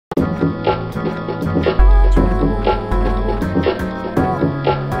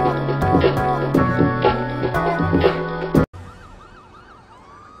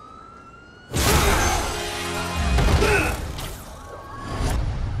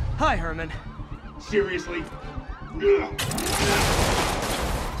Hi, Herman. Seriously? Give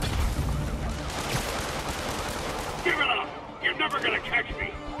it up! You're never gonna catch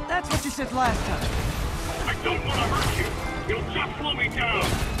me! That's what you said last time. I don't want to hurt you! You'll just slow me down!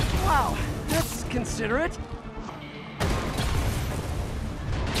 Wow, that's considerate.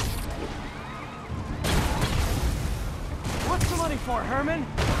 What's the money for, Herman?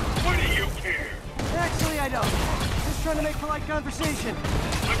 What do you care? Actually, I don't. Just trying to make polite conversation.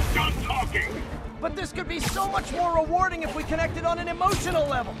 I'm done talking! But this could be so much more rewarding if we connected on an emotional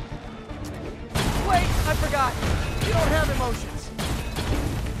level. Wait, I forgot. You don't have emotions.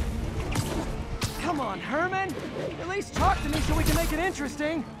 Come on, Herman. At least talk to me so we can make it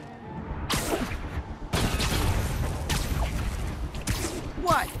interesting.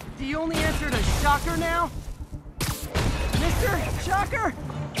 What? Do you only answer to Shocker now? Mr. Shocker?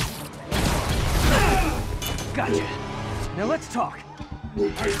 Gotcha. Now let's talk.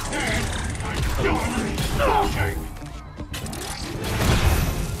 I said I'm done talking!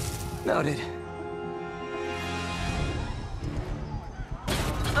 Noted.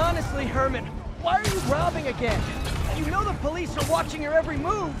 Honestly, Herman, why are you robbing again? You know the police are watching your every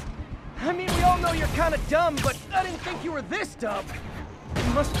move. I mean, we all know you're kind of dumb, but I didn't think you were this dumb.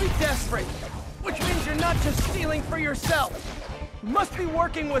 You must be desperate, which means you're not just stealing for yourself. You must be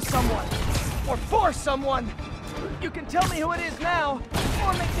working with someone, or for someone. You can tell me who it is now,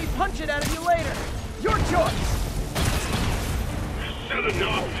 or make me punch it out of you later. Your choice. Said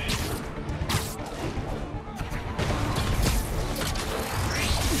enough!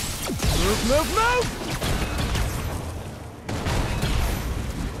 Move, move, move!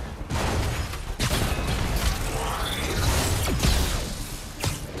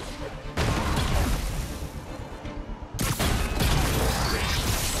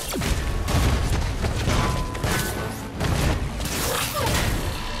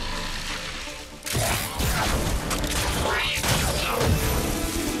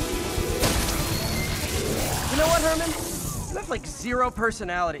 You know what, Herman? You have like zero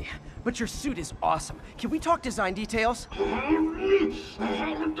personality. But your suit is awesome. Can we talk design details?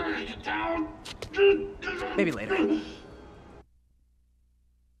 Maybe later.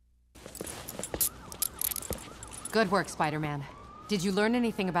 Good work, Spider-Man. Did you learn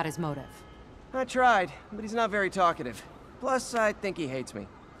anything about his motive? I tried, but he's not very talkative. Plus, I think he hates me.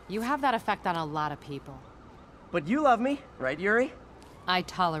 You have that effect on a lot of people. But you love me, right, Yuri? I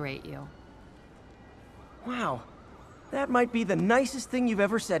tolerate you. Wow. That might be the nicest thing you've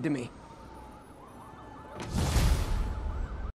ever said to me.